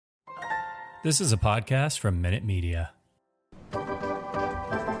This is a podcast from Minute Media.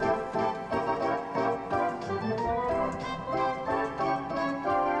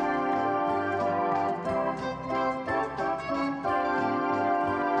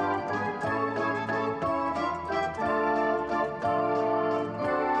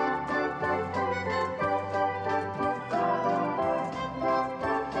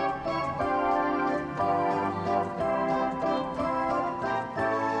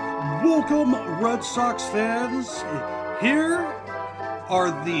 Welcome, Red Sox fans. Here are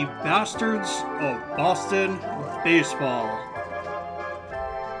the Bastards of Boston baseball.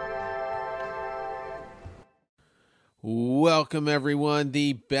 Welcome, everyone.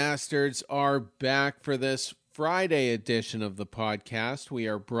 The Bastards are back for this Friday edition of the podcast. We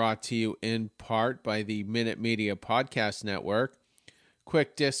are brought to you in part by the Minute Media Podcast Network.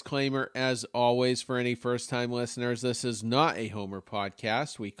 Quick disclaimer, as always, for any first-time listeners, this is not a Homer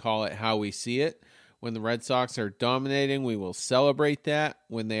podcast. We call it how we see it. When the Red Sox are dominating, we will celebrate that.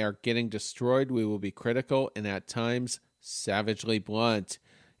 When they are getting destroyed, we will be critical and at times savagely blunt.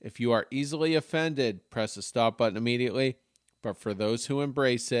 If you are easily offended, press the stop button immediately. But for those who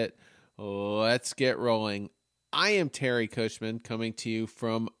embrace it, let's get rolling. I am Terry Cushman, coming to you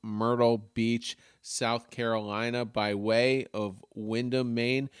from Myrtle Beach, South Carolina, by way of Windham,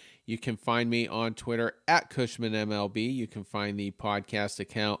 Maine. You can find me on Twitter at CushmanMLB. You can find the podcast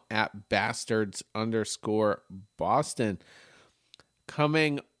account at Bastards_Boston.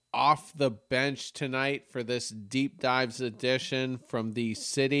 Coming off the bench tonight for this Deep Dives edition from the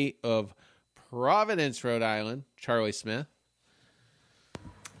city of Providence, Rhode Island, Charlie Smith.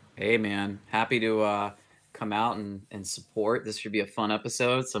 Hey, man. Happy to come out and support. This should be a fun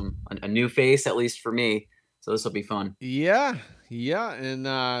episode. A new face, at least for me. So this will be fun. Yeah.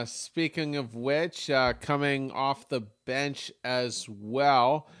 And speaking of which, coming off the bench as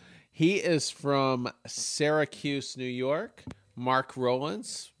well, he is from Syracuse, New York. Mark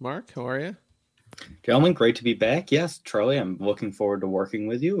Rowlands. Mark, how are you? Gentlemen, great to be back. Yes, Charlie, I'm looking forward to working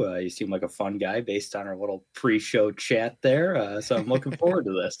with you. You seem like a fun guy based on our little pre-show chat there. So I'm looking forward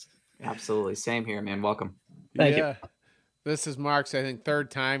to this. Absolutely. Same here, man. Welcome. Thank you. This is Mark's, I think,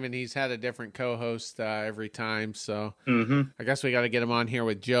 third time, and he's had a different co-host every time. So I guess we got to get him on here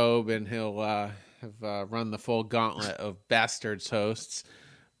with Job, and he'll have run the full gauntlet of Bastards hosts.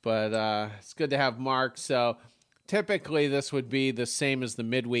 But it's good to have Mark. So typically this would be the same as the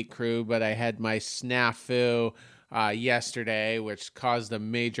midweek crew, but I had my snafu yesterday, which caused a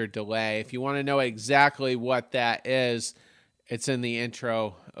major delay. If you want to know exactly what that is, it's in the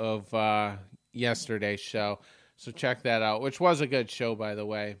intro of yesterday's show. So check that out, which was a good show, by the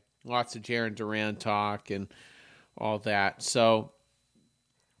way. Lots of Jarren Duran talk and all that. So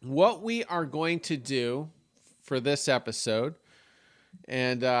what we are going to do for this episode,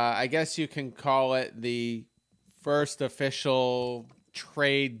 and I guess you can call it the first official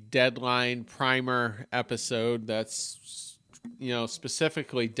trade deadline primer episode that's,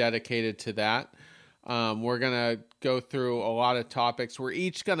 specifically dedicated to that. We're going to go through a lot of topics. We're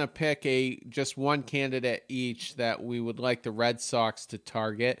each going to pick just one candidate each that we would like the Red Sox to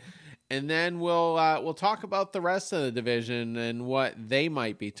target. And then we'll talk about the rest of the division and what they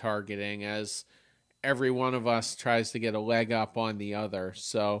might be targeting as every one of us tries to get a leg up on the other.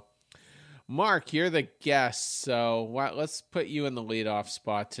 So, Mark, you're the guest, so let's put you in the leadoff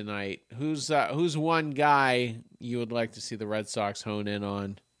spot tonight. Who's one guy you would like to see the Red Sox hone in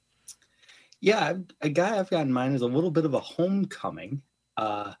on? Yeah, a guy I've got in mind is a little bit of a homecoming.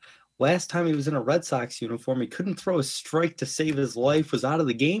 Last time he was in a Red Sox uniform, he couldn't throw a strike to save his life, was out of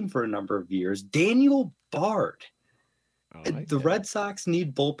the game for a number of years. Daniel Bard. The Red Sox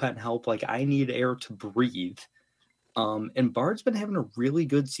need bullpen help like I need air to breathe. And Bard's been having a really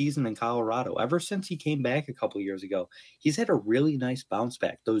good season in Colorado. Ever since he came back a couple years ago, he's had a really nice bounce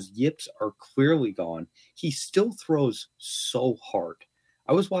back. Those yips are clearly gone. He still throws so hard.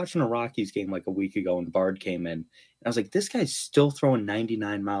 I was watching a Rockies game like a week ago and Bard came in. And I was like, this guy's still throwing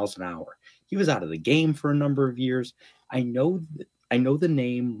 99 miles an hour. He was out of the game for a number of years. I know the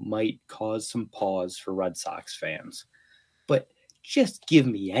name might cause some pause for Red Sox fans, but just give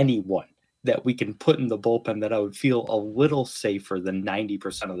me anyone that we can put in the bullpen that I would feel a little safer than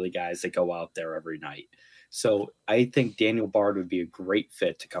 90% of the guys that go out there every night. So I think Daniel Bard would be a great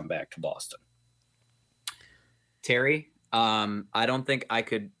fit to come back to Boston. Terry, I don't think I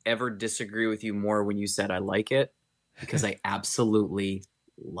could ever disagree with you more when you said I like it, because I absolutely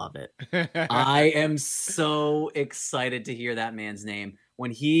love it. I am so excited to hear that man's name.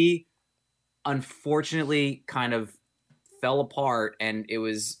 When he unfortunately kind of fell apart, and it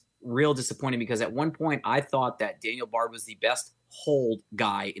was real disappointing because at one point I thought that Daniel Bard was the best hold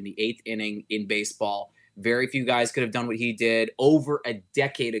guy in the 8th inning in baseball. Very few guys could have done what he did over a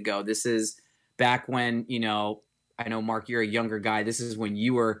decade ago. This is back when, I know, Mark, you're a younger guy. This is when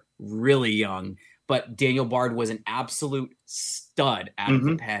you were really young. But Daniel Bard was an absolute stud out of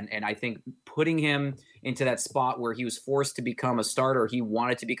the pen. And I think putting him into that spot where he was forced to become a starter, he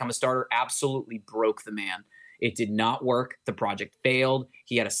wanted to become a starter, absolutely broke the man. It did not work. The project failed.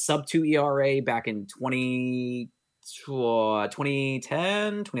 He had a sub-2 ERA back in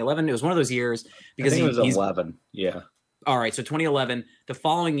 2010, 2011. It was one of those years. Because I think it was 11. Yeah. All right. So 2011, the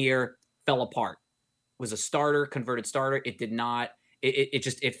following year fell apart. Was a starter, converted starter. It did not.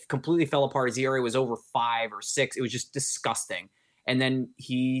 It completely fell apart. His ERA was over 5 or 6. It was just disgusting. And then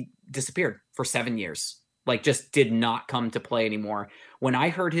he disappeared for 7 years. Like, just did not come to play anymore. When I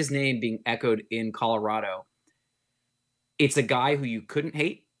heard his name being echoed in Colorado, it's a guy who you couldn't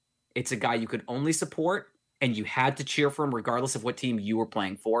hate. It's a guy you could only support, and you had to cheer for him regardless of what team you were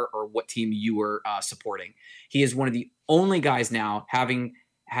playing for or what team you were supporting. He is one of the only guys now, having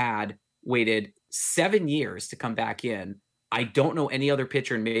had waited 7 years to come back in. I don't know any other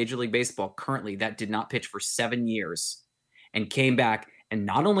pitcher in Major League Baseball currently that did not pitch for 7 years and came back and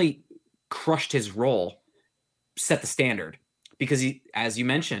not only crushed his role, set the standard, because he, as you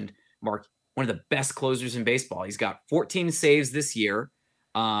mentioned, Mark, one of the best closers in baseball. He's got 14 saves this year.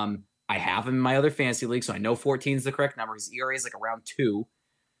 I have him in my other fantasy league, so I know 14 is the correct number. His ERA is like around 2.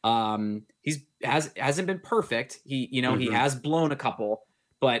 Hasn't been perfect. He has blown a couple,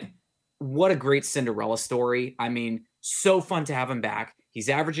 but what a great Cinderella story. I mean, so fun to have him back. He's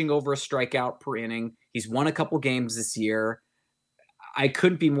averaging over a strikeout per inning. He's won a couple games this year. I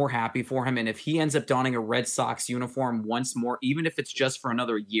couldn't be more happy for him. And if he ends up donning a Red Sox uniform once more, even if it's just for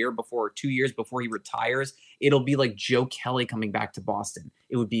another year before, or 2 years before he retires, it'll be like Joe Kelly coming back to Boston.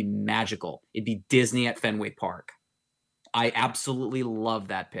 It would be magical. It'd be Disney at Fenway Park. I absolutely love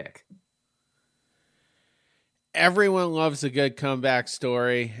that pick. Everyone loves a good comeback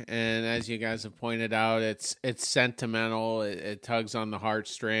story, and as you guys have pointed out, it's sentimental. It tugs on the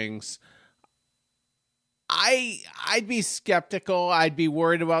heartstrings. I'd be skeptical. I'd be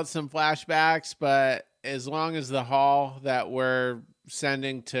worried about some flashbacks, but as long as the haul that we're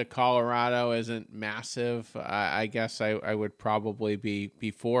sending to Colorado isn't massive, I guess I would probably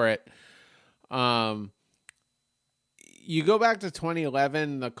be for it. You go back to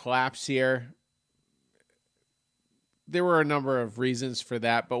 2011, the collapse year. There were a number of reasons for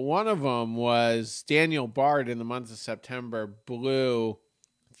that, but one of them was Daniel Bard in the month of September blew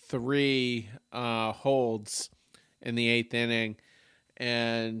 3 holds in the 8th inning.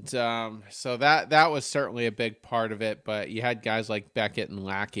 And so that was certainly a big part of it, but you had guys like Beckett and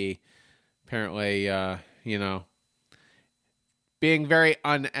Lackey apparently, being very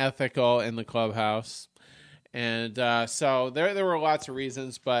unethical in the clubhouse. And so there were lots of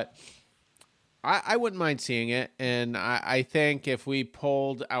reasons, but I wouldn't mind seeing it, and I think if we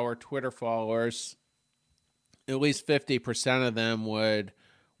polled our Twitter followers, at least 50% of them would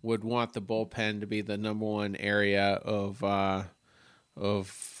want the bullpen to be the number one area of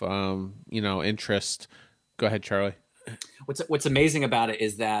interest. Go ahead, Charlie. What's amazing about it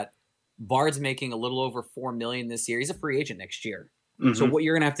is that Bard's making a little over $4 million this year. He's a free agent next year, so what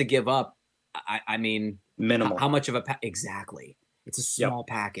you're gonna have to give up, I mean, minimal. How much of exactly? It's a small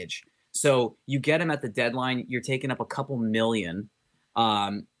package. So you get him at the deadline, you're taking up a couple million,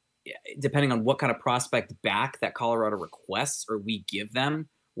 depending on what kind of prospect back that Colorado requests or we give them.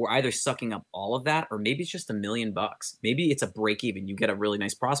 We're either sucking up all of that, or maybe it's just $1 million. Maybe it's a break even. You get a really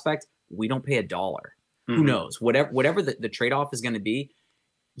nice prospect. We don't pay $1. Who knows? Whatever the trade-off is going to be,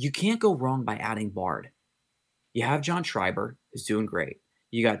 you can't go wrong by adding Bard. You have John Schreiber, who's doing great.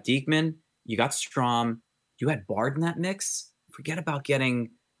 You got Diekman. You got Strom. You had Bard in that mix. Forget about getting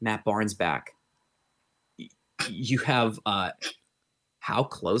Matt Barnes back. You have Howe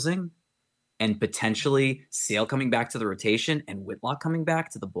closing, and potentially Sale coming back to the rotation, and Whitlock coming back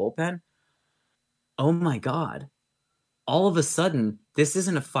to the bullpen. Oh my God. All of a sudden, this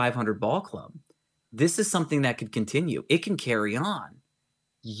isn't a 500 ball club. This is something that could continue. It can carry on.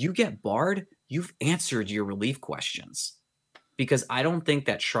 You get Bard, you've answered your relief questions. Because I don't think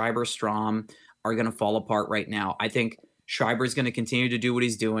that Schreiber, Strom are going to fall apart right now. I think Schreiber's going to continue to do what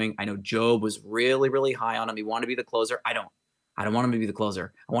he's doing. I know Job was really, really high on him. He wanted to be the closer. I don't want him to be the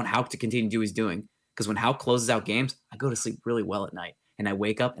closer. I want Houck to continue to do what he's doing. Because when Houck closes out games, I go to sleep really well at night. And I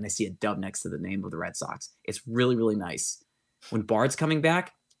wake up and I see a dub next to the name of the Red Sox. It's really, really nice. When Bard's coming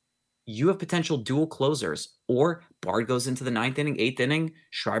back, you have potential dual closers. Or Bard goes into the 9th inning, 8th inning.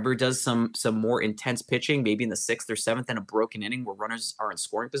 Schreiber does some more intense pitching, maybe in the 6th or 7th in a broken inning where runners are in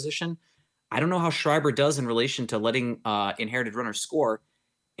scoring position. I don't know how Schreiber does in relation to letting inherited runners score.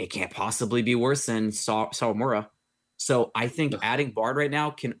 It can't possibly be worse than Sawamura. So I think adding Bard right now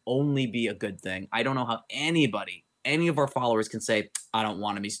can only be a good thing. I don't know how any of our followers can say, I don't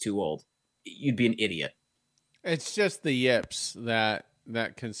want him, he's too old. You'd be an idiot. It's just the yips that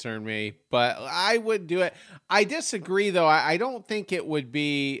concern me, but I would do it. I disagree, though. I don't think it would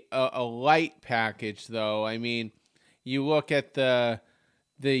be a light package, though. I mean, you look at the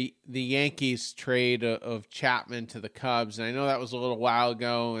Yankees trade of Chapman to the Cubs, and I know that was a little while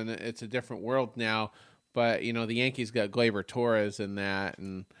ago, and it's a different world now. But the Yankees got Gleyber Torres in that,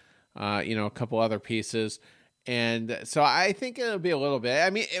 and a couple other pieces, and so I think it'll be a little bit. I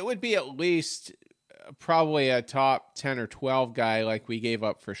mean, it would be at least probably a top 10 or 12 guy like we gave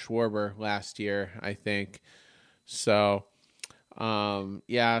up for Schwarber last year, I think. So,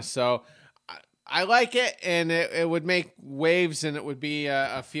 so I like it, and it would make waves, and it would be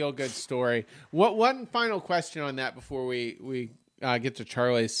a feel-good story. One final question on that before we get to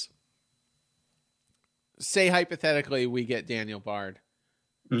Charlie's. Say, hypothetically, we get Daniel Bard.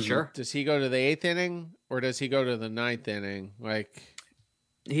 Mm-hmm. Sure. Does he go to the 8th inning, or does he go to the 9th inning?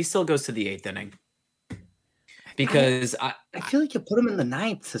 He still goes to the 8th inning. Because I feel like you put him in the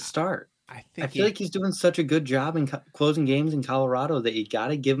 9th to start. I feel like he's doing such a good job in closing games in Colorado that you got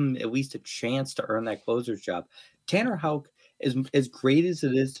to give him at least a chance to earn that closer's job. Tanner Houck, as great as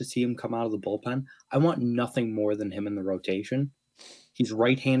it is to see him come out of the bullpen, I want nothing more than him in the rotation. He's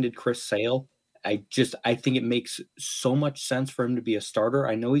right-handed Chris Sale. I think it makes so much sense for him to be a starter.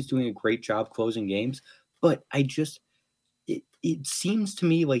 I know he's doing a great job closing games, but it seems to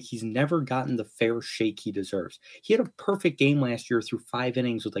me like he's never gotten the fair shake he deserves. He had a perfect game last year through 5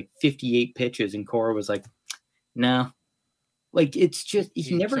 innings with 58 pitches, and Cora was like, no. It's just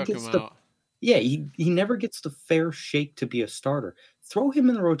he never gets he never gets the fair shake to be a starter. Throw him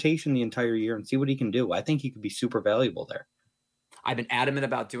in the rotation the entire year and see what he can do. I think he could be super valuable there. I've been adamant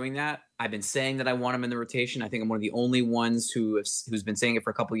about doing that. I've been saying that I want him in the rotation. I think I'm one of the only ones who's been saying it for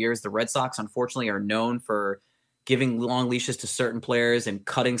a couple of years. The Red Sox, unfortunately, are known for giving long leashes to certain players and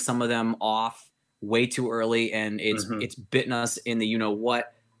cutting some of them off way too early, and it's bitten us in the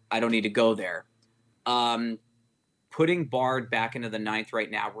you-know-what. I don't need to go there. Putting Bard back into the 9th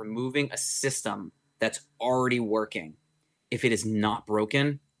right now, removing a system that's already working. If it is not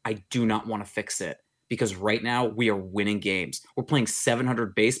broken, I do not want to fix it, because right now we are winning games. We're playing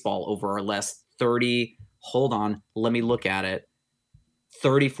 700 baseball over our last 30. Hold on, let me look at it.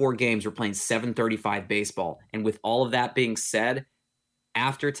 34 games, we're playing 735 baseball. And with all of that being said,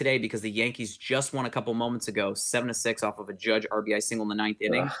 after today, because the Yankees just won a couple moments ago, 7-6 off of a Judge RBI single in the 9th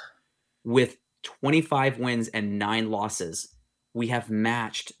inning, with 25 wins and 9 losses, we have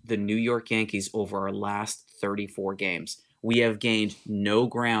matched the New York Yankees over our last 34 games. We have gained no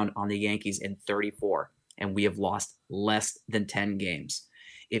ground on the Yankees in 34, and we have lost less than 10 games.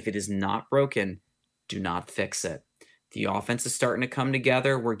 If it is not broken, do not fix it. The offense is starting to come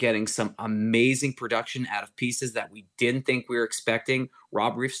together. We're getting some amazing production out of pieces that we didn't think we were expecting.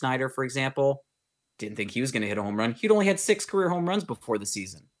 Rob Refsnyder, for example, didn't think he was going to hit a home run. He'd only had 6 career home runs before the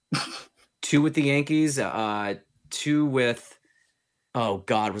season. 2 with the Yankees, 2 with, oh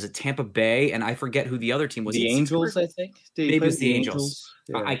God, was it Tampa Bay? And I forget who the other team was. The Angels, I think. Maybe it was the Angels.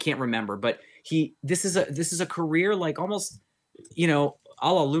 Yeah. I can't remember, but this is a career like almost, a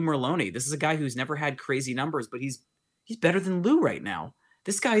la Lou Merlone. This is a guy who's never had crazy numbers, but he's better than Lou right now.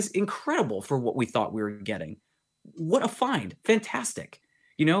 This guy's incredible for what we thought we were getting. What a find. Fantastic.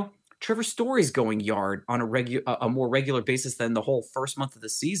 Trevor Story's going yard on a more regular basis than the whole first month of the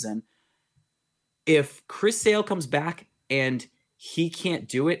season. If Chris Sale comes back and he can't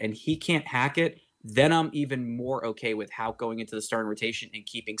do it and he can't hack it, then I'm even more okay with Houck going into the starting rotation and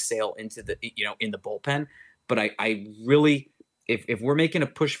keeping Sale into the in the bullpen. But I really, if we're making a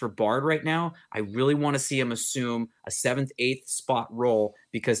push for Bard right now, I really want to see him assume a 7th, 8th spot role,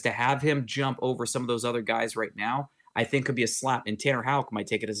 because to have him jump over some of those other guys right now, I think could be a slap. And Tanner Houck might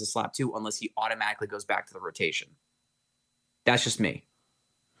take it as a slap too, unless he automatically goes back to the rotation. That's just me.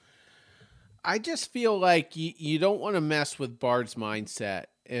 I just feel like you don't want to mess with Bard's mindset.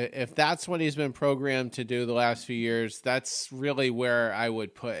 If that's what he's been programmed to do the last few years, that's really where I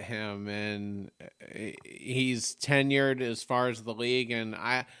would put him. And he's tenured as far as the league. And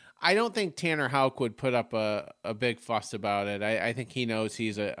I don't think Tanner Houck would put up a big fuss about it. I think he knows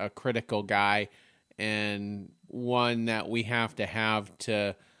he's a critical guy and one that we have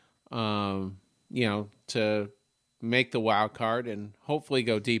to to make the wild card and hopefully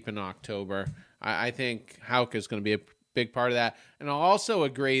go deep in October. I think Houck is going to be a big part of that. And I'll also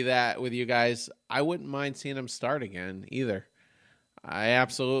agree that with you guys, I wouldn't mind seeing him start again either. I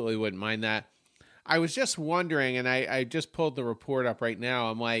absolutely wouldn't mind that. I was just wondering, and I just pulled the report up right now.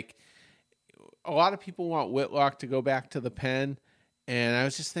 I'm like, a lot of people want Whitlock to go back to the pen. And I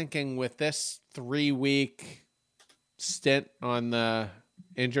was just thinking with this 3-week stint on the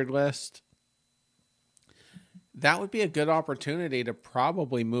injured list, that would be a good opportunity to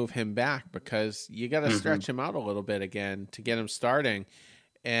probably move him back because you got to stretch him out a little bit again to get him starting.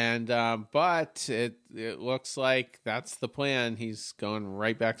 And but it looks like that's the plan. He's going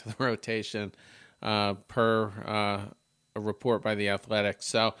right back to the rotation per a report by the Athletic.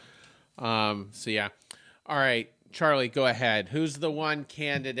 So yeah. All right, Charlie, go ahead. Who's the one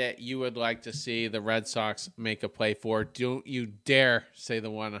candidate you would like to see the Red Sox make a play for? Don't you dare say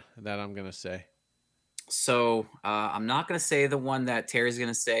the one that I'm going to say. So I'm not going to say the one that Terry's going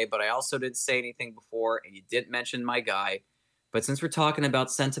to say, but I also didn't say anything before, and you didn't mention my guy. But since we're talking about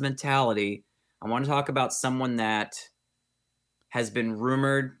sentimentality, I want to talk about someone that has been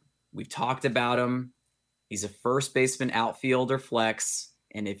rumored. We've talked about him. He's a first baseman, outfielder, flex.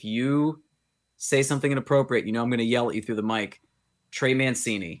 And if you say something inappropriate, I'm going to yell at you through the mic. Trey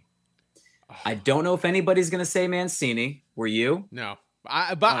Mancini. I don't know if anybody's going to say Mancini. Were you? No.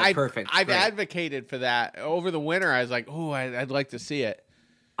 Perfect. I've Great. advocated for that. Over the winter, I was like, I'd like to see it.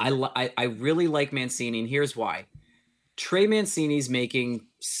 I really like Mancini, and here's why. Trey Mancini's making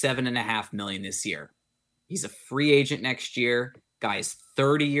 $7.5 million this year. He's a free agent next year. Guy's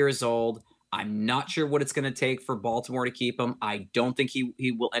 30 years old. I'm not sure what it's going to take for Baltimore to keep him. I don't think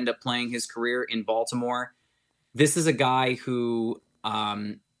he will end up playing his career in Baltimore. This is a guy who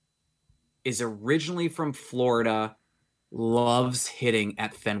is originally from Florida, loves hitting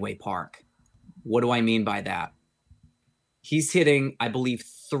at Fenway Park. What do I mean by that? He's hitting, I believe,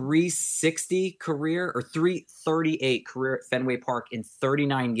 360 career or 338 career at Fenway Park in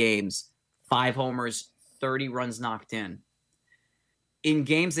 39 games, 5 homers, 30 runs knocked in. In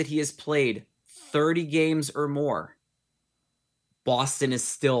games that he has played 30 games or more, Boston is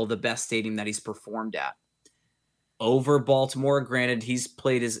still the best stadium that he's performed at. Over Baltimore, granted, he's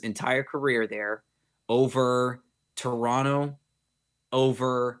played his entire career there. Over Toronto,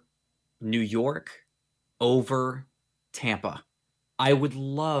 over New York, over Tampa. I would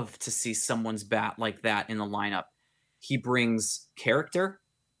love to see someone's bat like that in the lineup. He brings character.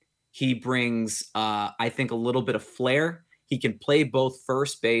 He brings, I think, a little bit of flair. He can play both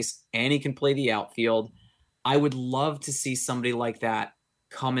first base and he can play the outfield. I would love to see somebody like that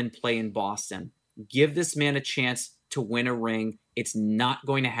come and play in Boston. Give this man a chance to win a ring. It's not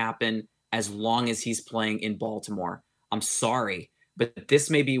going to happen as long as he's playing in Baltimore. I'm sorry, but this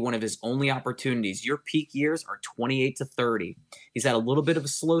may be one of his only opportunities. Your peak years are 28 to 30. He's had a little bit of a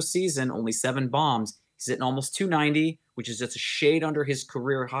slow season, only 7 bombs. He's hitting almost 290, which is just a shade under his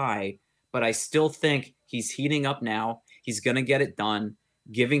career high. But I still think he's heating up now. He's going to get it done.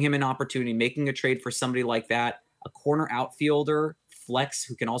 Giving him an opportunity, making a trade for somebody like that, a corner outfielder, flex,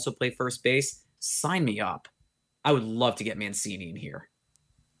 who can also play first base, sign me up. I would love to get Mancini in here.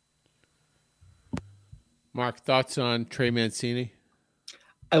 Mark, thoughts on Trey Mancini?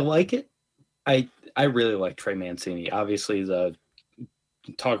 I like it. I really like Trey Mancini. Obviously,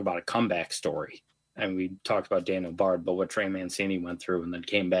 talk about a comeback story. And we talked about Daniel Bard, but what Trey Mancini went through and then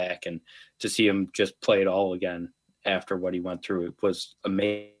came back, and to see him just play it all again after what he went through, it was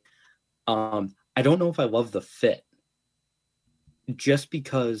amazing. I don't know if I love the fit, just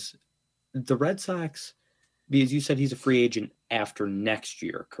because the Red Sox, because you said he's a free agent after next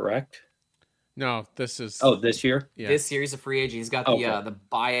year, correct? No, this is... Oh, this year? Yeah. This year he's a free agent. He's got the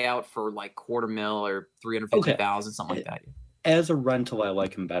buyout for like $250,000 or $350,000, something like that. As a rental, I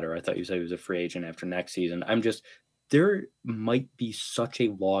like him better. I thought you said he was a free agent after next season. There might be such a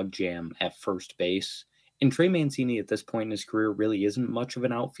logjam at first base. And Trey Mancini at this point in his career really isn't much of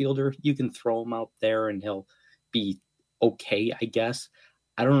an outfielder. You can throw him out there and he'll be okay, I guess.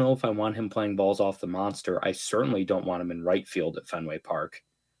 I don't know if I want him playing balls off the monster. I certainly don't want him in right field at Fenway Park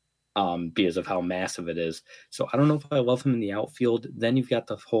because of how massive it is. So I don't know if I love him in the outfield. Then you've got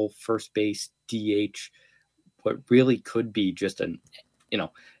the whole first base DH, what really could be just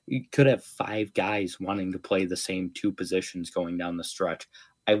you could have 5 guys wanting to play the same 2 positions going down the stretch.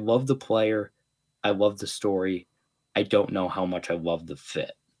 I love the player. I love the story. I don't know how much I love the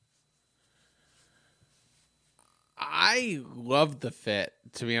fit. I love the fit,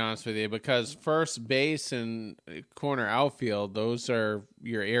 to be honest with you, because first base and corner outfield, those are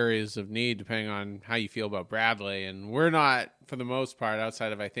your areas of need, depending on how you feel about Bradley. And we're not, for the most part,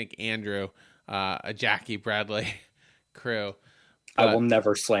 outside of, I think, Andrew, a Jackie Bradley crew. But I will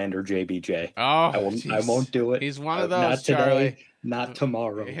never slander JBJ. Oh, I won't do it. He's one of those, not Charlie. Today, not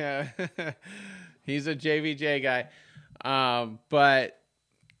tomorrow. Yeah. He's a JVJ guy. But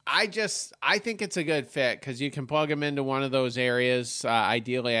I think it's a good fit because you can plug him into one of those areas.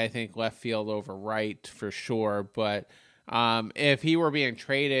 Ideally, I think left field over right for sure. But if he were being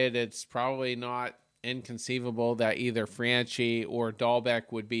traded, it's probably not inconceivable that either Franchi or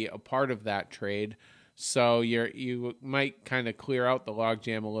Dahlbeck would be a part of that trade. So you might kind of clear out the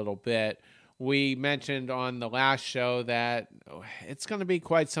logjam a little bit. We mentioned on the last show that it's going to be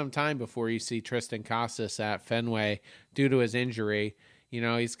quite some time before you see Tristan Casas at Fenway due to his injury. You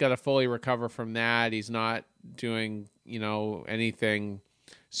know, he's got to fully recover from that. He's not doing, anything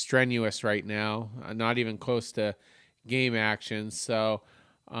strenuous right now, not even close to game action. So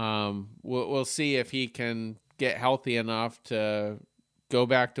we'll see if he can get healthy enough to go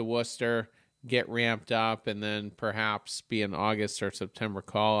back to Worcester, get ramped up, and then perhaps be an August or September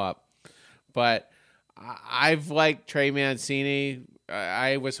call-up. But I've liked Trey Mancini.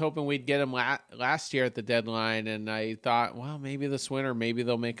 I was hoping we'd get him last year at the deadline, and I thought, well, maybe this winter, maybe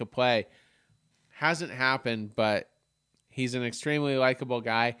they'll make a play. Hasn't happened, but he's an extremely likable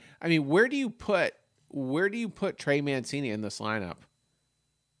guy. I mean, where do you put Trey Mancini in this lineup?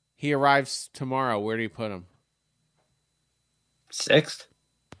 He arrives tomorrow. Where do you put him? 6th.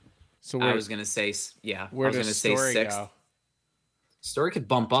 So I was going to say, Where does Story 6th. go? Story could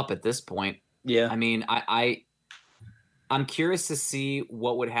bump up at this point. Yeah. I mean, I'm curious to see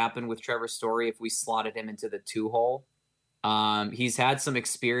what would happen with Trevor Story if we slotted him into the 2-hole. He's had some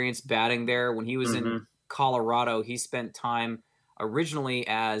experience batting there. When he was in Colorado, he spent time originally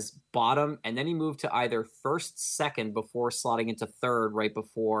as bottom, and then he moved to either first, second before slotting into third right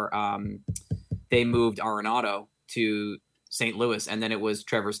before they moved Arenado to St. Louis, and then it was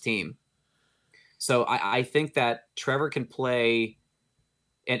Trevor's team. So I think that Trevor can play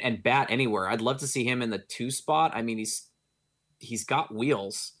and bat anywhere. I'd love to see him in the 2 spot. I mean, he's got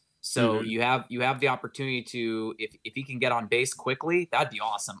wheels. So you have the opportunity to, if he can get on base quickly, that'd be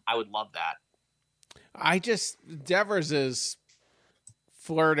awesome. I would love that. Devers is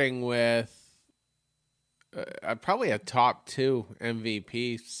flirting with probably a top 2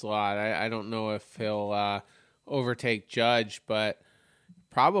 MVP slot. I don't know if he'll overtake Judge, but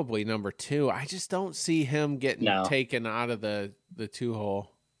probably number 2. I just don't see him getting taken out of the 2-hole.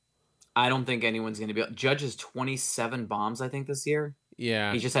 I don't think anyone's going to be. Judge has 27 bombs, I think, this year.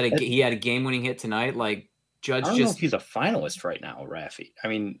 Yeah, he had a game-winning hit tonight. Like Judge, I don't know if he's a finalist right now, Rafi. I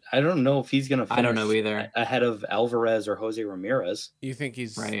mean, I don't know if he's going to finish I don't know either. Ahead of Alvarez or Jose Ramirez. You think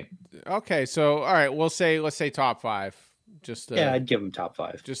he's right? Okay, so all right, let's say top 5. I'd give him top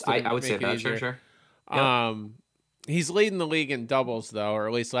 5. I would say that. Sure. Yep. He's leading the league in doubles, though, or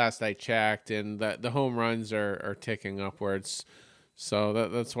at least last I checked, and the home runs are ticking upwards. So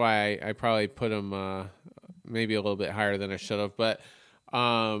that's why I probably put him maybe a little bit higher than I should have. But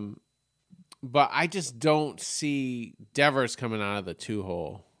I just don't see Devers coming out of the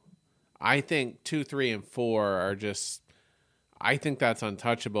 2-hole. I think 2, 3, and 4 are just – I think that's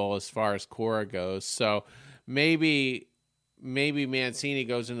untouchable as far as Cora goes. So maybe Mancini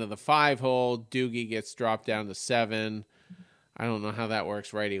goes into the 5-hole. Doogie gets dropped down to 7. I don't know how that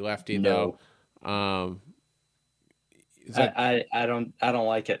works righty-lefty, though. I don't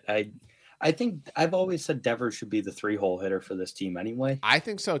like it. I think I've always said Devers should be the 3-hole hitter for this team anyway. I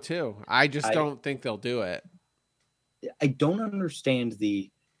think so too. I don't think they'll do it. I don't understand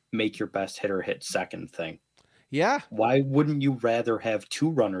the make your best hitter hit second thing. Yeah. Why wouldn't you rather have 2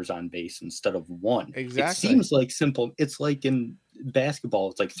 runners on base instead of 1? Exactly. It seems like simple. It's like in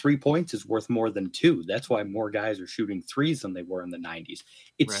basketball, it's like 3 points is worth more than 2. That's why more guys are shooting 3s than they were in the 90s.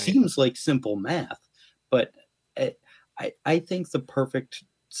 It seems like simple math, but I think the perfect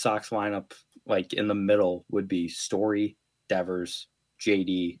Sox lineup, like in the middle, would be Story, Devers,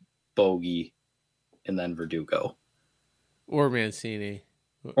 JD, Bogey, and then Verdugo. Or Mancini.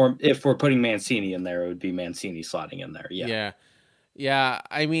 Or if we're putting Mancini in there, it would be Mancini slotting in there. Yeah.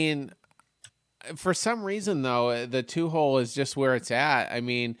 I mean, for some reason, though, the 2-hole is just where it's at. I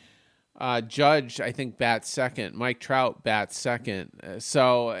mean, Judge, I think, bats second. Mike Trout bats second.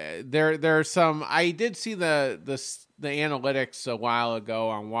 So there are some. I did see the analytics a while ago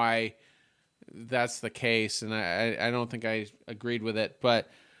on why that's the case, and I don't think I agreed with it. But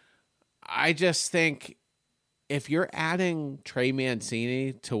I just think if you're adding Trey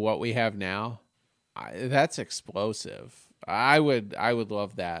Mancini to what we have now, that's explosive. I would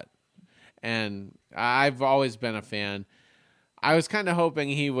love that, and I've always been a fan. I was kind of hoping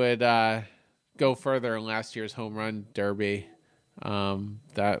he would go further in last year's home run derby.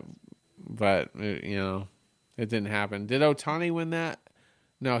 But it didn't happen. Did Ohtani win that?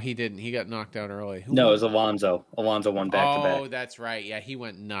 No, he didn't. He got knocked out early. No, it was Alonso. Alonso won back-to-back. Oh, that's right. Yeah, he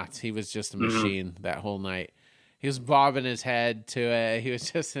went nuts. He was just a machine that whole night. He was bobbing his head to it. He was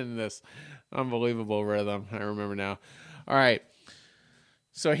just in this unbelievable rhythm. I remember now. All right.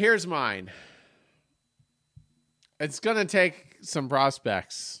 So here's mine. It's going to take some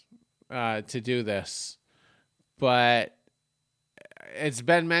prospects to do this, but it's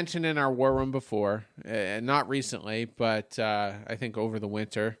been mentioned in our war room before, not recently, but I think over the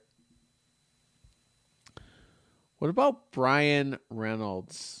winter. What about Brian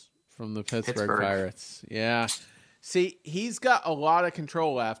Reynolds from the Pittsburgh Pirates? Yeah. See, he's got a lot of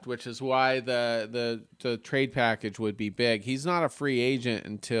control left, which is why the trade package would be big. He's not a free agent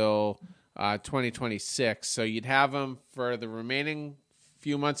until 2026, so you'd have him for the remaining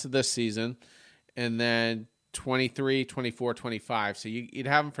few months of this season, and then 23, 24, 25. So you'd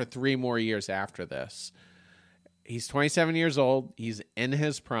have him for 3 more years after this. He's 27 years old. He's in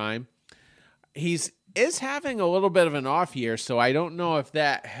his prime. He's having a little bit of an off year, so I don't know if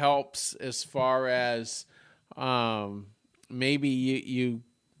that helps as far as maybe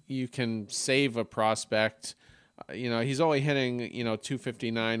you can save a prospect. He's only hitting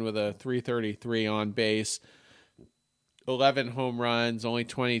 259 with a 333 on base, 11 home runs, only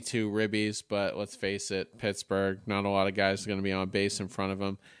 22 ribbies, but let's face it, Pittsburgh, not a lot of guys are going to be on base in front of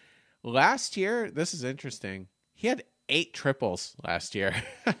him. Last year, this is interesting. He had 8 triples last year.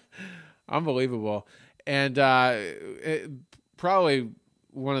 Unbelievable. And probably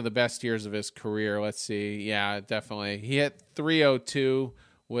one of the best years of his career. Let's see. Yeah, definitely. He hit 302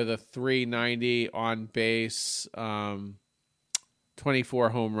 with a 390 on base, 24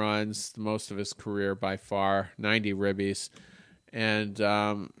 home runs, the most of his career by far, 90 ribbies. And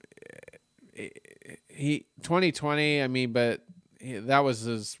he 2020, but that was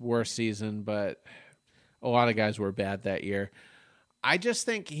his worst season, but a lot of guys were bad that year. I just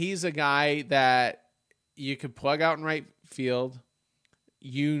think he's a guy that you could plug out in right field.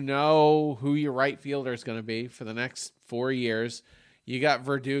 You know who your right fielder is going to be for the next 4 years. You got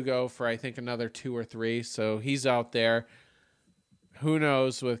Verdugo for, I think, another 2 or 3, so he's out there. Who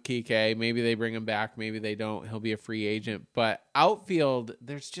knows with Kike? Maybe they bring him back. Maybe they don't. He'll be a free agent. But outfield,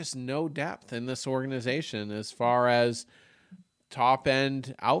 there's just no depth in this organization as far as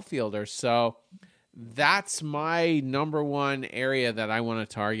top-end outfielders. So that's my number one area that I want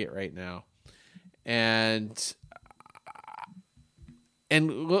to target right now. And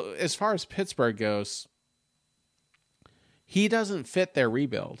as far as Pittsburgh goes, he doesn't fit their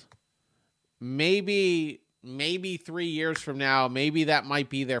rebuild. Maybe 3 years from now, maybe that might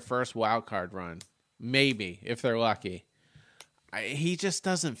be their first wild card run. Maybe, if they're lucky. He just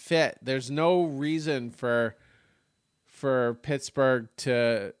doesn't fit. There's no reason for Pittsburgh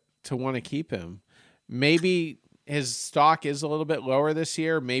to want to keep him. Maybe his stock is a little bit lower this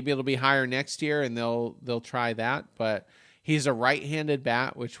year. Maybe it'll be higher next year, and they'll try that. But he's a right-handed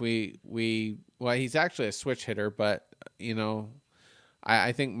bat, which he's actually a switch hitter, but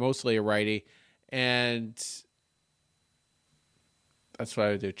I think mostly a righty, and that's what I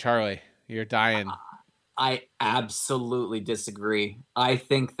would do. Charlie, you're dying. I absolutely disagree. I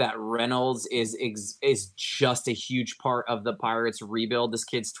think that Reynolds is just a huge part of the Pirates rebuild. This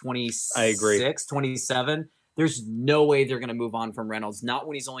kid's 26, 27. There's no way they're going to move on from Reynolds. Not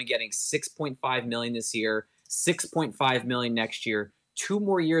when he's only getting $6.5 million this year, $6.5 million next year, 2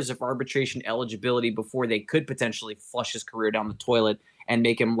 more years of arbitration eligibility before they could potentially flush his career down the toilet and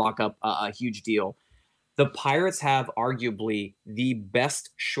make him lock up a huge deal. The Pirates have arguably the best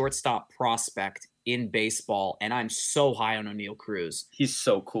shortstop prospect in baseball, and I'm so high on O'Neal Cruz. He's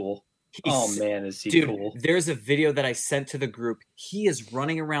so cool. Man, is he cool. There's a video that I sent to the group. He is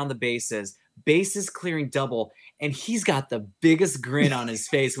running around the bases clearing double, and he's got the biggest grin on his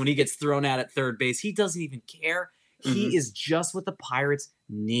face when he gets thrown out at third base. He doesn't even care. He is just what the Pirates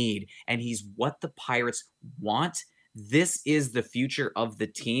need, and he's what the Pirates want. This is the future of the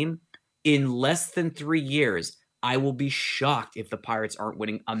team. In less than 3 years, I will be shocked if the Pirates aren't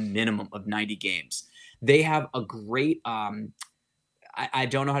winning a minimum of 90 games. They have a great I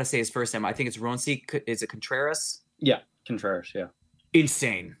don't know how to say his first name. I think it's Ronci. Is it Contreras? Yeah, Contreras, yeah.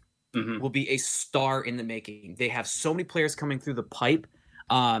 Insane. Will be a star in the making. They have so many players coming through the pipe.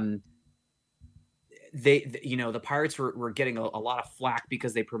 The Pirates were getting a lot of flack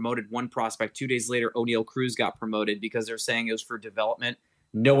because they promoted one prospect. 2 days later, O'Neal Cruz got promoted because they're saying it was for development.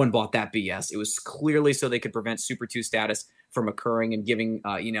 No one bought that BS. It was clearly so they could prevent Super 2 status from occurring and giving,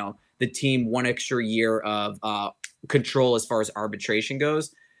 the team 1 extra year of control as far as arbitration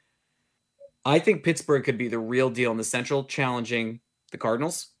goes. I think Pittsburgh could be the real deal in the Central, challenging the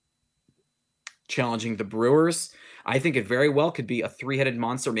Cardinals, challenging the Brewers. I think it very well could be a 3-headed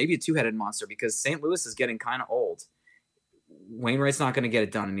monster, maybe a 2-headed monster, because St. Louis is getting kind of old. Wainwright's not going to get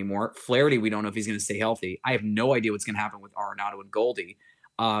it done anymore. Flaherty, we don't know if he's going to stay healthy. I have no idea what's going to happen with Arenado and Goldie.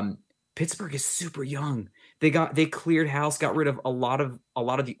 Pittsburgh is super young. They cleared house, got rid of a lot of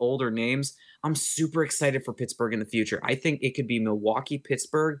the older names. I'm super excited for Pittsburgh in the future. I think it could be Milwaukee,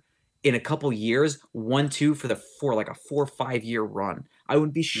 Pittsburgh in a couple years, 1-2 for like a 4 or 5 year run. I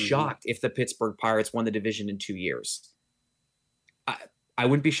wouldn't be shocked if the Pittsburgh Pirates won the division in 2 years. I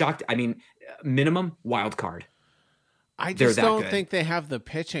wouldn't be shocked. I mean, minimum wild card. I just don't think they have the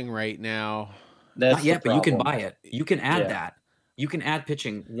pitching right now. Not yet, but you can buy it. You can add that. You can add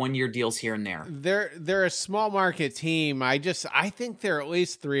pitching 1 year deals here and there. They're a small market team. I think they're at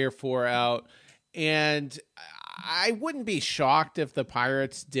least 3 or 4 out, and I wouldn't be shocked if the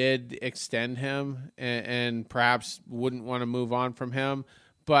Pirates did extend him and perhaps wouldn't want to move on from him.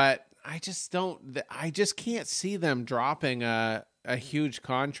 But I just can't see them dropping a huge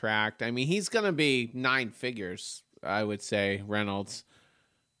contract. I mean, he's going to be 9 figures, I would say, Reynolds.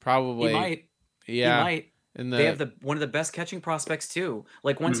 Probably. He might. Yeah. He might. They have one of the best catching prospects too.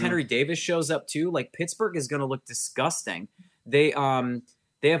 Like once Henry Davis shows up too, like Pittsburgh is going to look disgusting. They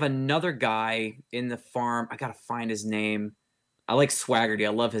have another guy in the farm. I got to find his name. I like Swaggerty.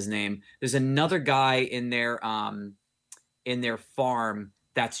 I love his name. There's another guy in their farm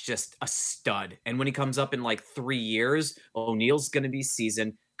that's just a stud. And when he comes up in like 3 years, O'Neill's going to be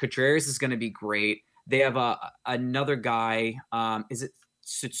seasoned. Contreras is going to be great. They have another guy. Is it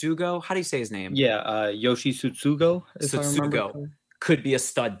Tsutsugo? How do you say his name? Yeah, Yoshi Tsutsugo. Tsutsugo could be a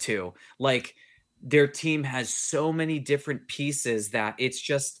stud too. Like their team has so many different pieces that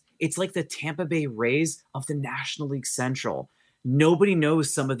it's like the Tampa Bay Rays of the National League Central. Nobody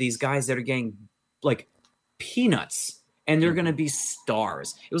knows some of these guys that are getting like peanuts and they're going to be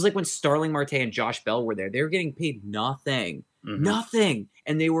stars. It was like when Starling Marte and Josh Bell were there. They were getting paid nothing,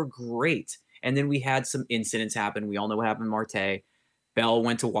 and they were great. And then we had some incidents happen. We all know what happened to Marte. Bell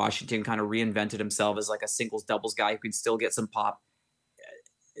went to Washington, kind of reinvented himself as like a singles doubles guy who could still get some pop.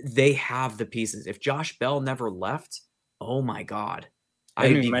 They have the pieces. If Josh Bell never left, oh my God. I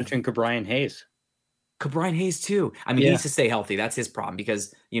didn't even mention Cabrian Hayes. Cabrian Hayes too. I mean, he needs to stay healthy. That's his problem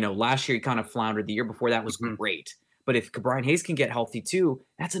because, last year he kind of floundered. The year before that was great. But if Cabrian Hayes can get healthy too,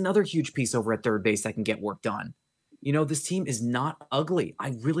 that's another huge piece over at third base that can get work done. This team is not ugly.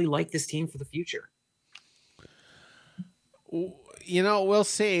 I really like this team for the future. We'll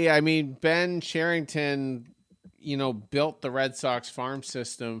see. I mean, Ben Cherington, built the Red Sox farm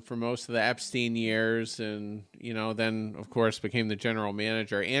system for most of the Epstein years and, then, of course, became the general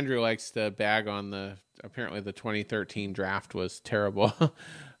manager. Andrew likes to bag on apparently the 2013 draft was terrible.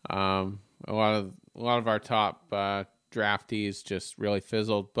 A lot of our top draftees just really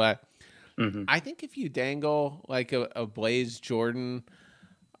fizzled. But I think if you dangle like a Blaze Jordan,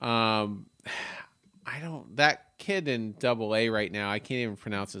 that kid in Double-A right now, I can't even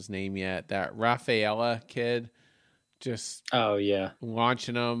pronounce his name yet. That Rafaela kid, just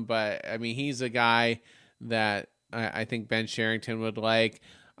launching him. But I mean, he's a guy that I think Ben Cherington would like.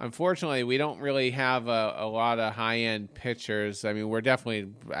 Unfortunately, we don't really have a lot of high end pitchers. I mean, we're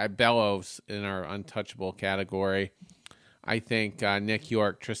definitely at Bellows in our untouchable category. I think Nick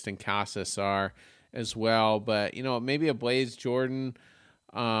York, Tristan Casas are as well. But maybe a Blaze Jordan.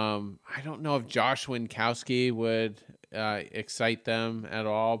 I don't know if Josh Winkowski would excite them at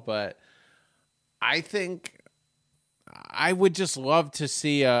all, but I think I would just love to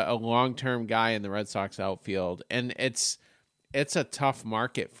see a long-term guy in the Red Sox outfield. And it's a tough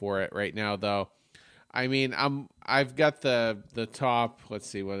market for it right now, though. I mean, I've got the top, let's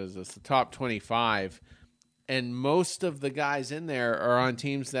see, what is this? The top 25, and most of the guys in there are on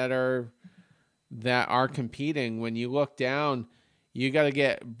teams that are competing. When you look down, you got to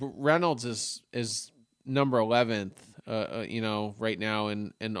get Reynolds is number 11th, right now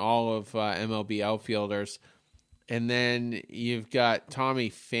in all of MLB outfielders. And then you've got Tommy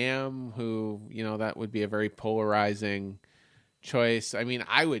Pham, who, that would be a very polarizing choice. I mean,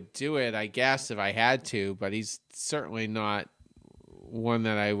 I would do it, I guess, if I had to, but he's certainly not one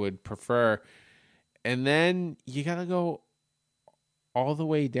that I would prefer. And then you got to go all the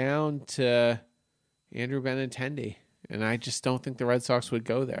way down to Andrew Benintendi. And I just don't think the Red Sox would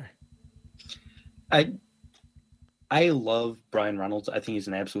go there. I love Brian Reynolds. I think he's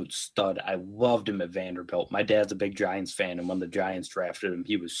an absolute stud. I loved him at Vanderbilt. My dad's a big Giants fan, and when the Giants drafted him,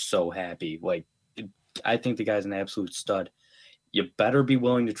 he was so happy. Like, I think the guy's an absolute stud. You better be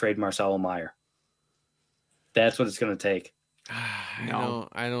willing to trade Marcelo Meyer. That's what it's going to take. I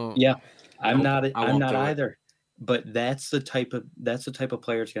don't. Yeah, I'm not either. But that's the type of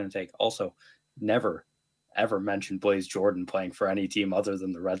player it's going to take. Also, never ever mention Blaze Jordan playing for any team other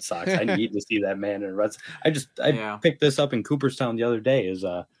than the Red Sox. I need to see that man in Red Sox. I picked this up in Cooperstown the other day.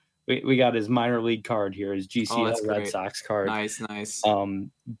 We got his minor league card here, his GCL Red Sox card. Nice.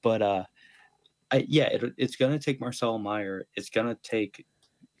 It's gonna take Marcelo Meyer. It's gonna take.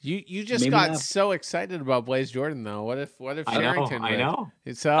 You just got so excited about Blaze Jordan though. What if Sherrington? I know.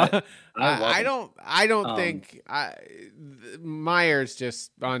 So I don't think Meyer's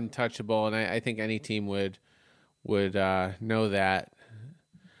just untouchable, and I think any team would know that.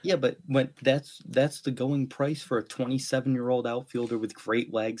 Yeah, but when that's the going price for a 27-year-old outfielder with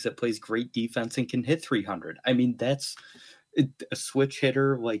great legs that plays great defense and can hit 300. I mean, that's a switch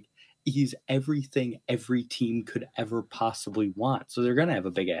hitter. Like, he's everything every team could ever possibly want. So they're going to have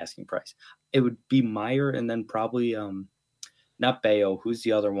a big asking price. It would be Meyer and then probably not Bayo. Who's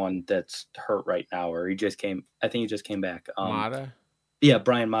the other one that's hurt right now? Or I think he just came back. Mata? Yeah,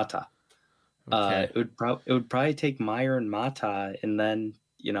 Brian Mata. Okay. It would probably take Meyer and Mata, and then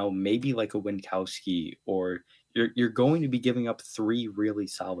maybe like a Winkowski, or you're going to be giving up 3 really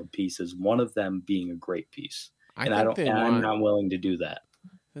solid pieces, one of them being a great piece. I'm not willing to do that.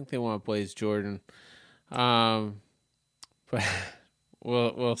 I think they want Blaze Jordan, but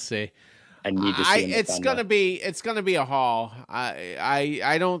we'll see. I need to see. It's gonna be a haul.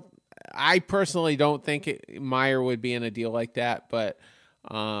 I personally don't think Meyer would be in a deal like that, but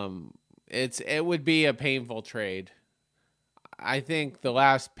it would be a painful trade. I think the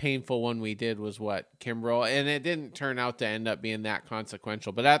last painful one we did was Kimbrel, and it didn't turn out to end up being that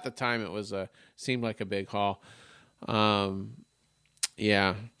consequential. But at the time, it seemed like a big haul.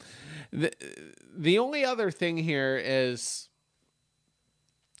 Yeah. The only other thing here is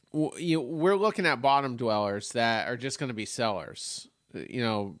we're looking at bottom dwellers that are just going to be sellers,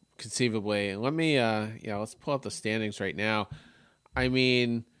 conceivably. Let me, let's pull up the standings right now. I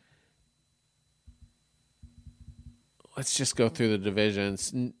mean, let's just go through the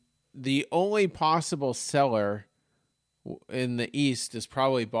divisions. The only possible seller in the East is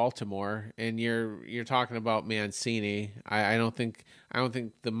probably Baltimore, and you're talking about Mancini. I don't think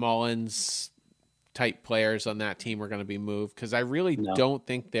the Mullins type players on that team are going to be moved, because I really don't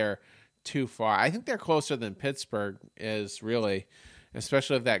think they're too far. I think they're closer than Pittsburgh is, really,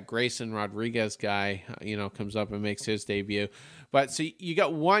 especially if that Grayson Rodriguez guy comes up and makes his debut. But so you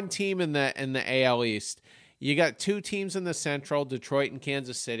got one team in the AL East. You got 2 teams in the Central, Detroit and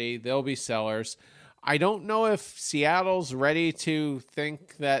Kansas City. They'll be sellers. I don't know if Seattle's ready to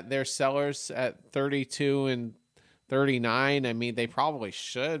think that they're sellers at 32 and 39. I mean, they probably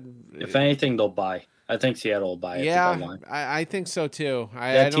should. If anything, they'll buy. I think Seattle will buy it. Yeah, I think so too.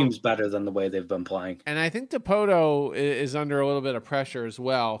 That team's better than the way they've been playing. And I think DePoto is under a little bit of pressure as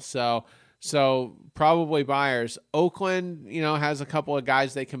well. So probably buyers. Oakland, has a couple of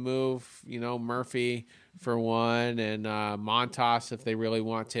guys they can move, Murphy for one, and Montas if they really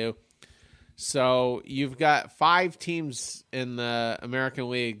want to. So you've got 5 teams in the American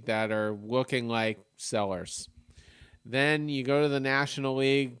League that are looking like sellers. Then you go to the National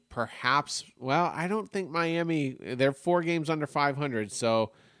League, perhaps. Well, I don't think Miami, they're 4 games under 500,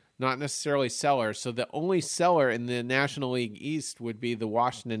 so not necessarily sellers. So the only seller in the National League East would be the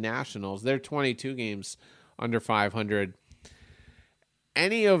Washington Nationals. They're 22 games under 500.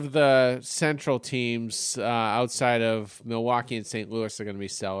 Any of the Central teams outside of Milwaukee and St. Louis are going to be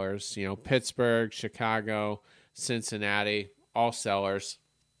sellers. Pittsburgh, Chicago, Cincinnati, all sellers.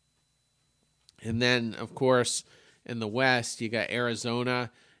 And then, of course, in the West, you got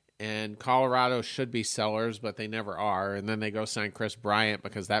Arizona, and Colorado should be sellers, but they never are. And then they go sign Chris Bryant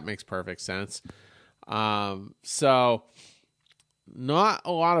because that makes perfect sense. So not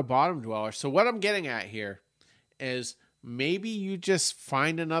a lot of bottom dwellers. So what I'm getting at here is maybe you just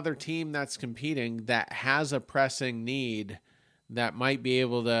find another team that's competing that has a pressing need that might be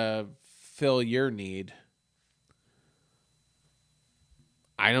able to fill your need.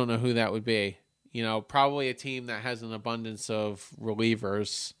 I don't know who that would be. Probably a team that has an abundance of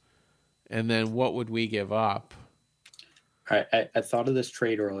relievers. And then what would we give up? All right, I thought of this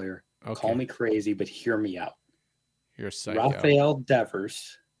trade earlier. Okay. Call me crazy, but hear me out. You're psycho. Rafael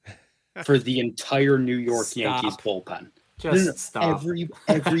Devers for the entire New York Yankees bullpen. Just stop.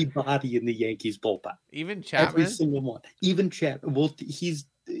 Everybody in the Yankees bullpen. Even Chapman? Every single one. Even Chapman. Well, he's...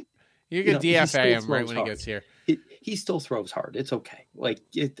 You can DFA him right when he gets here. He still throws hard. It's okay.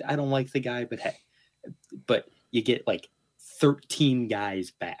 I don't like the guy, but hey. But you get 13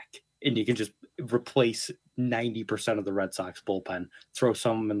 guys back, and you can just replace 90% of the Red Sox bullpen, throw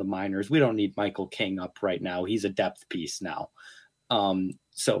some of them in the minors. We don't need Michael King up right now. He's a depth piece now.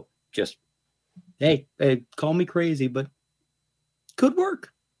 So just, hey, call me crazy, but could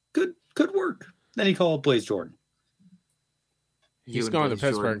work. Could work. Then he called Blaze Jordan. He's going to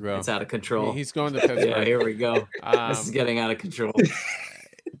Pittsburgh, Jordan, though. It's out of control. He's going to Pittsburgh. Yeah, here we go. This is getting out of control.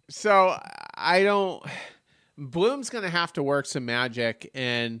 So Bloom's going to have to work some magic,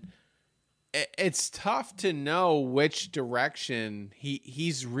 and it's tough to know which direction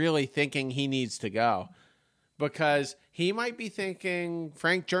he's really thinking he needs to go, because he might be thinking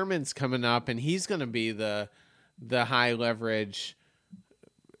Frank German's coming up and he's going to be the high leverage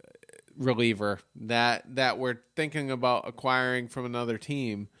reliever that we're thinking about acquiring from another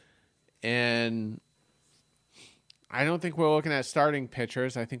team. And I don't think we're looking at starting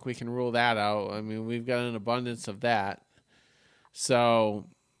pitchers. I think we can rule that out. I mean, we've got an abundance of that. So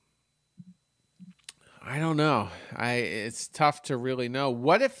I don't know. It's tough to really know.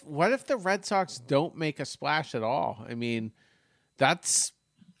 What if the Red Sox don't make a splash at all? I mean, that's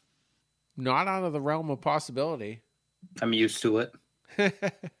not out of the realm of possibility. I'm used to it.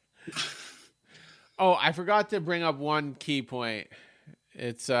 Oh, I forgot to bring up one key point.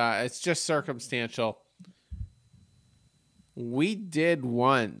 It's just circumstantial. We did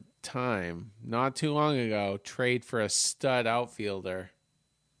one time, not too long ago, trade for a stud outfielder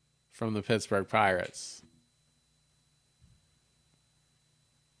from the Pittsburgh Pirates.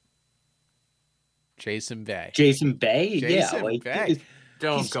 Jason Bay. Jason Bay? Jason yeah. Bay.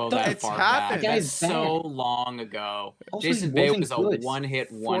 Don't go that It's far happened. back. That's That's so long ago. Also, Jason he Bay wasn't was a good. one-hit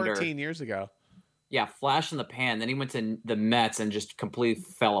wonder. 14 years ago. Yeah, flash in the pan. Then he went to the Mets and just completely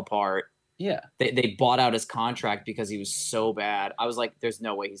fell apart. Yeah. They bought out his contract because he was so bad. I was like, there's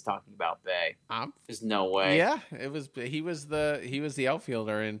no way he's talking about Bay. There's no way. Yeah, he was the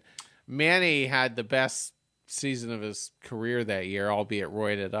outfielder, and Manny had the best season of his career that year, albeit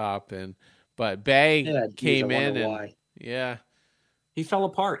roided up, but Bay came in and why. yeah. He fell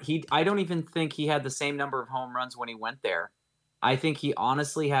apart. I don't even think he had the same number of home runs when he went there. I think he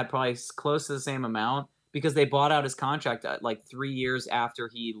honestly had probably close to the same amount because they bought out his contract like 3 years after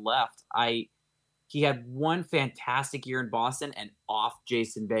he left. He had one fantastic year in Boston, and off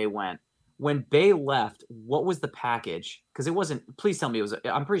Jason Bay went. When Bay left, what was the package? Because it wasn't. Please tell me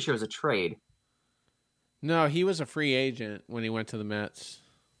I'm pretty sure it was a trade. No, he was a free agent when he went to the Mets.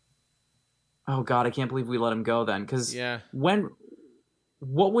 Oh God, I can't believe we let him go then. Because yeah,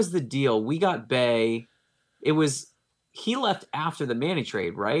 what was the deal? We got Bay. He left after the Manny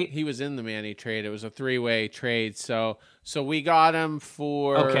trade, right? He was in the Manny trade. It was a 3-way trade. So we got him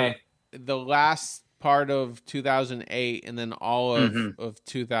for the last part of 2008 and then all of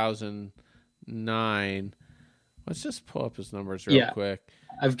 2009. Let's just pull up his numbers real quick.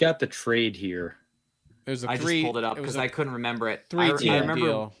 I've got the trade here. It was I just pulled it up because I couldn't remember it. 3-team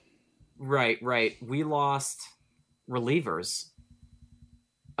deal. Right. We lost relievers.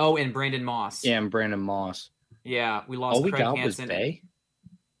 Oh, and Brandon Moss. Yeah, and Brandon Moss. Yeah, we lost. All we Craig got Hansen. was Bay?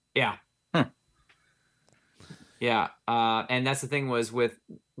 Yeah. Yeah, and that's the thing was with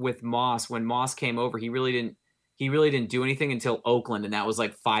Moss. When Moss came over, he really didn't do anything until Oakland, and that was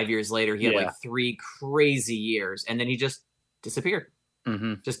like 5 years later. He had like 3 crazy years, and then he just disappeared,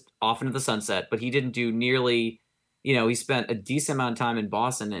 just off into the sunset. But he didn't do nearly. He spent a decent amount of time in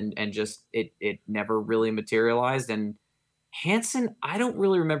Boston, and just it never really materialized. And Hansen, I don't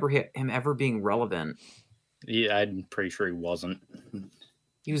really remember him ever being relevant. Yeah, I'm pretty sure he wasn't.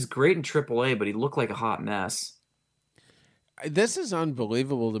 He was great in AAA, but he looked like a hot mess. This is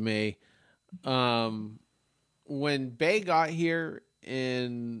unbelievable to me. When Bay got here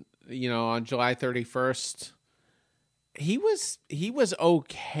on July 31st, he was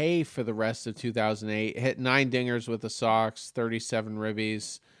okay for the rest of 2008. Hit 9 dingers with the Sox, 37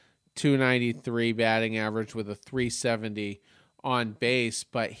 ribbies, 293 batting average with a 370 on base,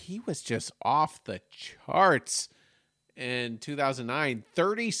 but he was just off the charts in 2009.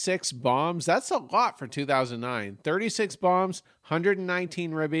 36 bombs. That's a lot for 2009. 36 bombs,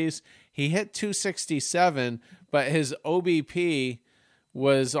 119 ribbies. He hit 267, but his OBP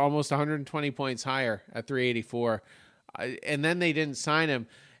was almost 120 points higher at 384. And then they didn't sign him.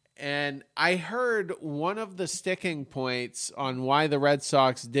 And I heard one of the sticking points on why the Red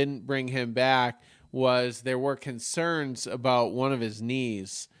Sox didn't bring him back was there were concerns about one of his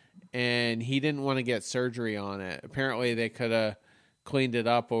knees, and he didn't want to get surgery on it. Apparently, they could have cleaned it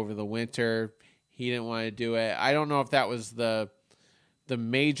up over the winter. He didn't want to do it. I don't know if that was the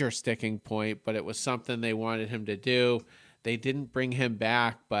major sticking point, but it was something they wanted him to do. They didn't bring him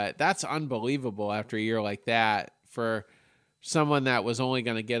back, but that's unbelievable after a year like that for someone that was only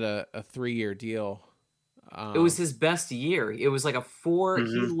going to get a 3-year deal. It was his best year. It was like a 4.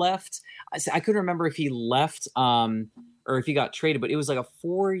 He left. I couldn't remember if he left or if he got traded, but it was like a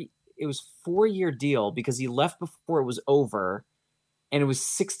 4. It was 4-year deal because he left before it was over, and it was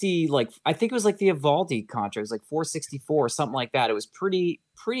 60. Like I think it was like the Evaldi contract. It was like 464, something like that. It was pretty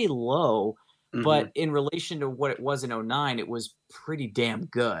low, but in relation to what it was in 09, it was pretty damn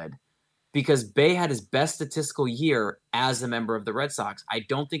good. Because Bay had his best statistical year as a member of the Red Sox. I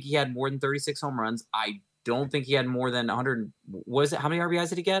don't think he had more than 36 home runs. I don't think he had more than 100. Was it? How many RBIs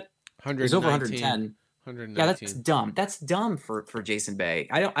did he get? It was over 110. 119. Yeah, that's dumb. That's dumb for Jason Bay.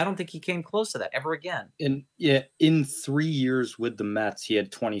 I don't think he came close to that ever again. In 3 years with the Mets, he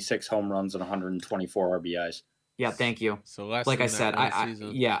had 26 home runs and 124 RBIs. Yeah, thank you. So less like than I said, I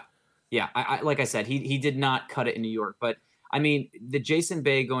like I said, he did not cut it in New York, but I mean, the Jason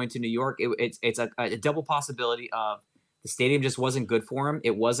Bay going to New York, it's a double possibility of the stadium just wasn't good for him.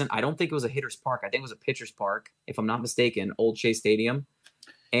 It wasn't. I don't think it was a hitter's park. I think it was a pitcher's park, if I'm not mistaken, Old Shea Stadium.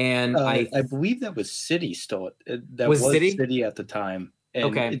 And I believe that was City still. That was City at the time. And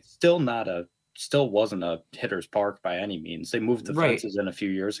okay. It's still wasn't a hitter's park by any means. They moved the fences in a few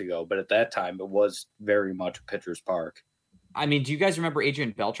years ago, but at that time it was very much a pitcher's park. I mean, do you guys remember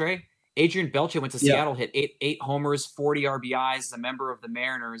Adrian Beltre? Adrian Beltre went to Seattle, hit eight homers, 40 RBIs as a member of the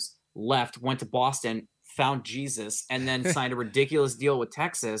Mariners, left, went to Boston, found Jesus, and then signed a ridiculous deal with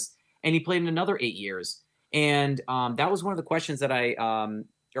Texas, and he played in another 8 years. And that was one of the questions that I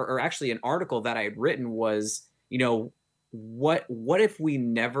or actually an article that I had written was, what if we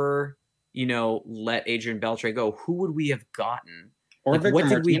never, let Adrian Beltre go? Who would we have gotten? Or like, Victor what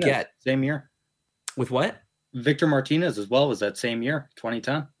did Martinez, we get? Same year. With what? Victor Martinez as well was that same year,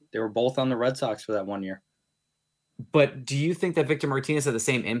 2010. They were both on the Red Sox for that 1 year. But do you think that Victor Martinez had the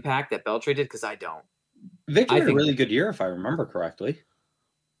same impact that Beltre did? Because I don't. Victor had a really good year, if I remember correctly.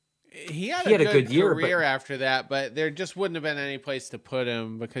 He had a good career after that, but there just wouldn't have been any place to put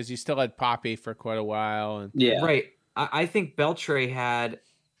him because you still had Poppy for quite a while. Right. I think Beltre had,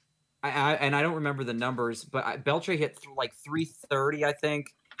 and I don't remember the numbers, but Beltre hit like 330, I think.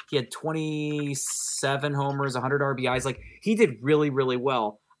 He had 27 homers, 100 RBIs. Like, he did really, really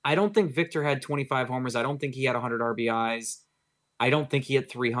well. I don't think Victor had 25 homers. I don't think he had 100 RBIs. I don't think he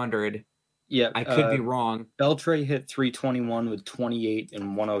hit 300. Yeah, I could be wrong. Beltre hit 321 with 28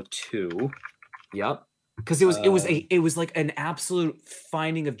 and 102. Yep, because it was like an absolute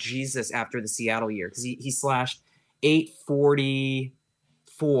finding of Jesus after the Seattle year, because he slashed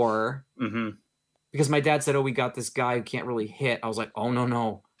 844. Mm-hmm. Because my dad said, "Oh, we got this guy who can't really hit." I was like, "Oh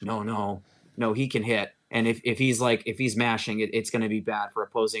no, he can hit." And if he's mashing, it's going to be bad for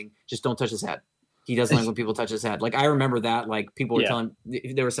opposing. Just don't touch his head. He doesn't like when people touch his head. Like, I remember that. Like, people were telling,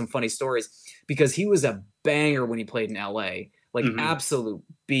 there were some funny stories because he was a banger when he played in LA, like absolute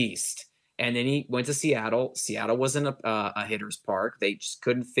beast. And then he went to Seattle. Seattle wasn't a hitter's park. They just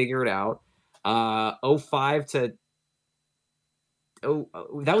couldn't figure it out. 05 to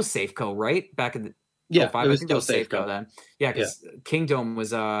that was Safeco, right? Back in the 05, I think that was Safeco then. Yeah, because Kingdom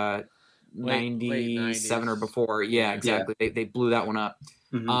was 97 or before. Yeah, exactly. Yeah. They blew that one up.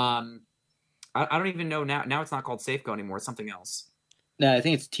 Mm-hmm. I don't even know now. Now it's not called Safeco anymore. It's something else. No, I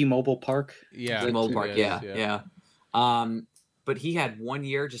think it's T-Mobile Park. Yeah, T-Mobile Park. Yeah. But he had 1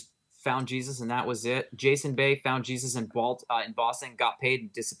 year, just found Jesus, and that was it. Jason Bay found Jesus in Boston, got paid,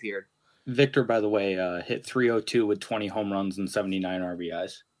 and disappeared. Victor, by the way, hit 302 with 20 home runs and 79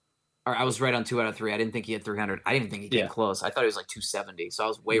 RBIs. I was right on 2 out of 3. I didn't think he had 300. I didn't even think he came close. I thought he was like 270, so I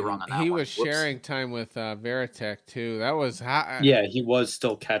was way wrong on that one. He was sharing time with Veritek, too. That was he was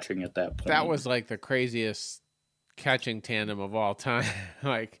still catching at that point. That was like the craziest catching tandem of all time.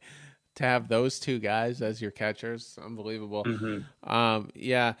 Like, to have those two guys as your catchers, unbelievable. Mm-hmm.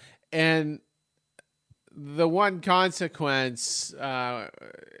 Yeah, and the one consequence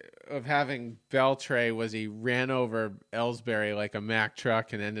of having Beltre was he ran over Ellsbury like a Mack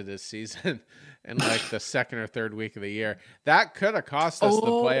truck and ended his season in like the second or third week of the year. That could have cost us the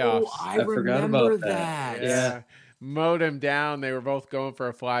playoffs. I remember that. Yeah. Mowed him down. They were both going for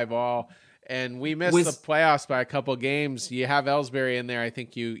a fly ball. And we missed the playoffs by a couple games. You have Ellsbury in there, I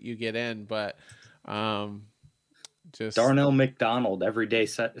think you get in, but just Darnell McDonald, everyday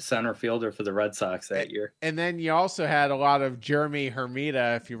center fielder for the Red Sox that year. And then you also had a lot of Jeremy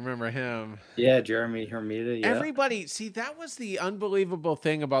Hermida, if you remember him. Yeah, Jeremy Hermida. Yeah. Everybody, see, that was the unbelievable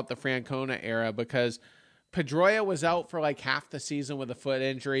thing about the Francona era, because Pedroia was out for like half the season with a foot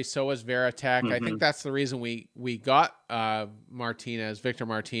injury. So was Veritek. Mm-hmm. I think that's the reason we got Victor Martinez,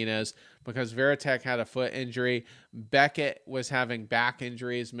 because Veritek had a foot injury. Beckett was having back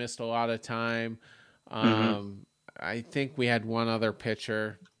injuries, missed a lot of time. I think we had one other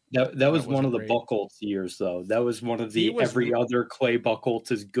pitcher. That was one of the great. Buchholz years, though. That was one of the every other Clay Buchholz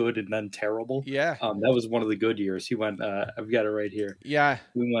is good and then terrible. Yeah. That was one of the good years. He went. I've got it right here. Yeah.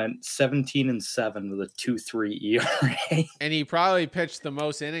 We went 17-7 with a 2.3 ERA. And he probably pitched the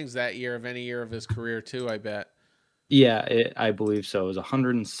most innings that year of any year of his career too, I bet. Yeah, I believe so. It was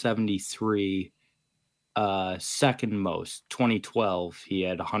 173. Second most. 2012, he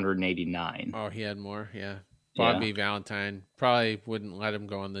had 189. Oh, he had more. Yeah. Bobby Valentine probably wouldn't let him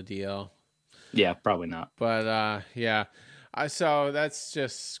go on the DL. Yeah, probably not. But yeah, so that's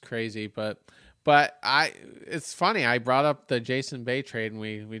just crazy. But it's funny. I brought up the Jason Bay trade, and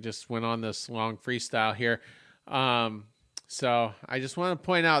we just went on this long freestyle here. So I just want to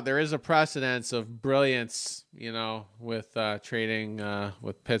point out there is a precedence of brilliance, with trading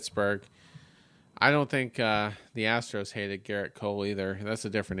with Pittsburgh. I don't think the Astros hated Garrett Cole either. That's a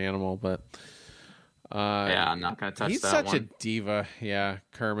different animal, but. I'm not going to touch that. He's such one. a diva. Yeah,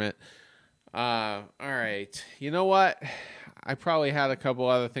 Kermit. All right. You know what? I probably had a couple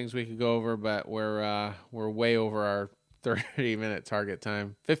other things we could go over, but we're way over our 30-minute target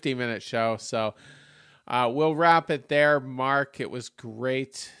time, 15-minute show. So we'll wrap it there. Mark, it was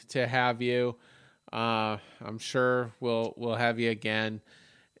great to have you. I'm sure we'll have you again,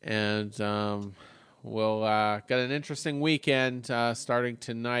 and we'll get an interesting weekend starting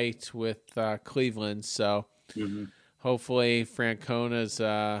tonight with Cleveland. So hopefully Francona's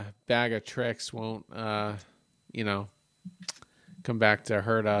bag of tricks won't, come back to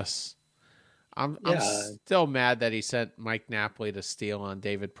hurt us. I'm still mad that he sent Mike Napoli to steal on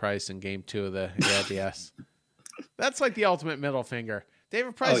David Price in Game 2 of the ALDS. That's like the ultimate middle finger.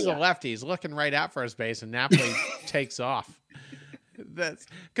 David Price is a lefty. He's looking right at first base, and Napoli takes off. That's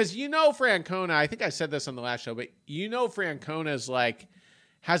because Francona. I think I said this on the last show, but Francona's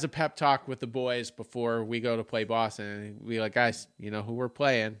has a pep talk with the boys before we go to play Boston, and we like, guys, you know who we're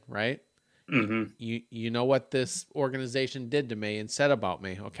playing, right? Mm-hmm. You know what this organization did to me and said about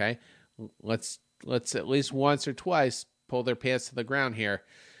me. Okay, let's at least once or twice pull their pants to the ground here.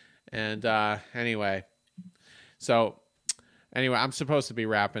 And anyway, I'm supposed to be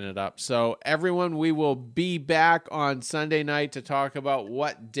wrapping it up. So everyone, we will be back on Sunday night to talk about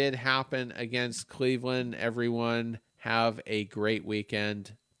what did happen against Cleveland. Everyone have a great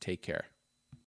weekend. Take care.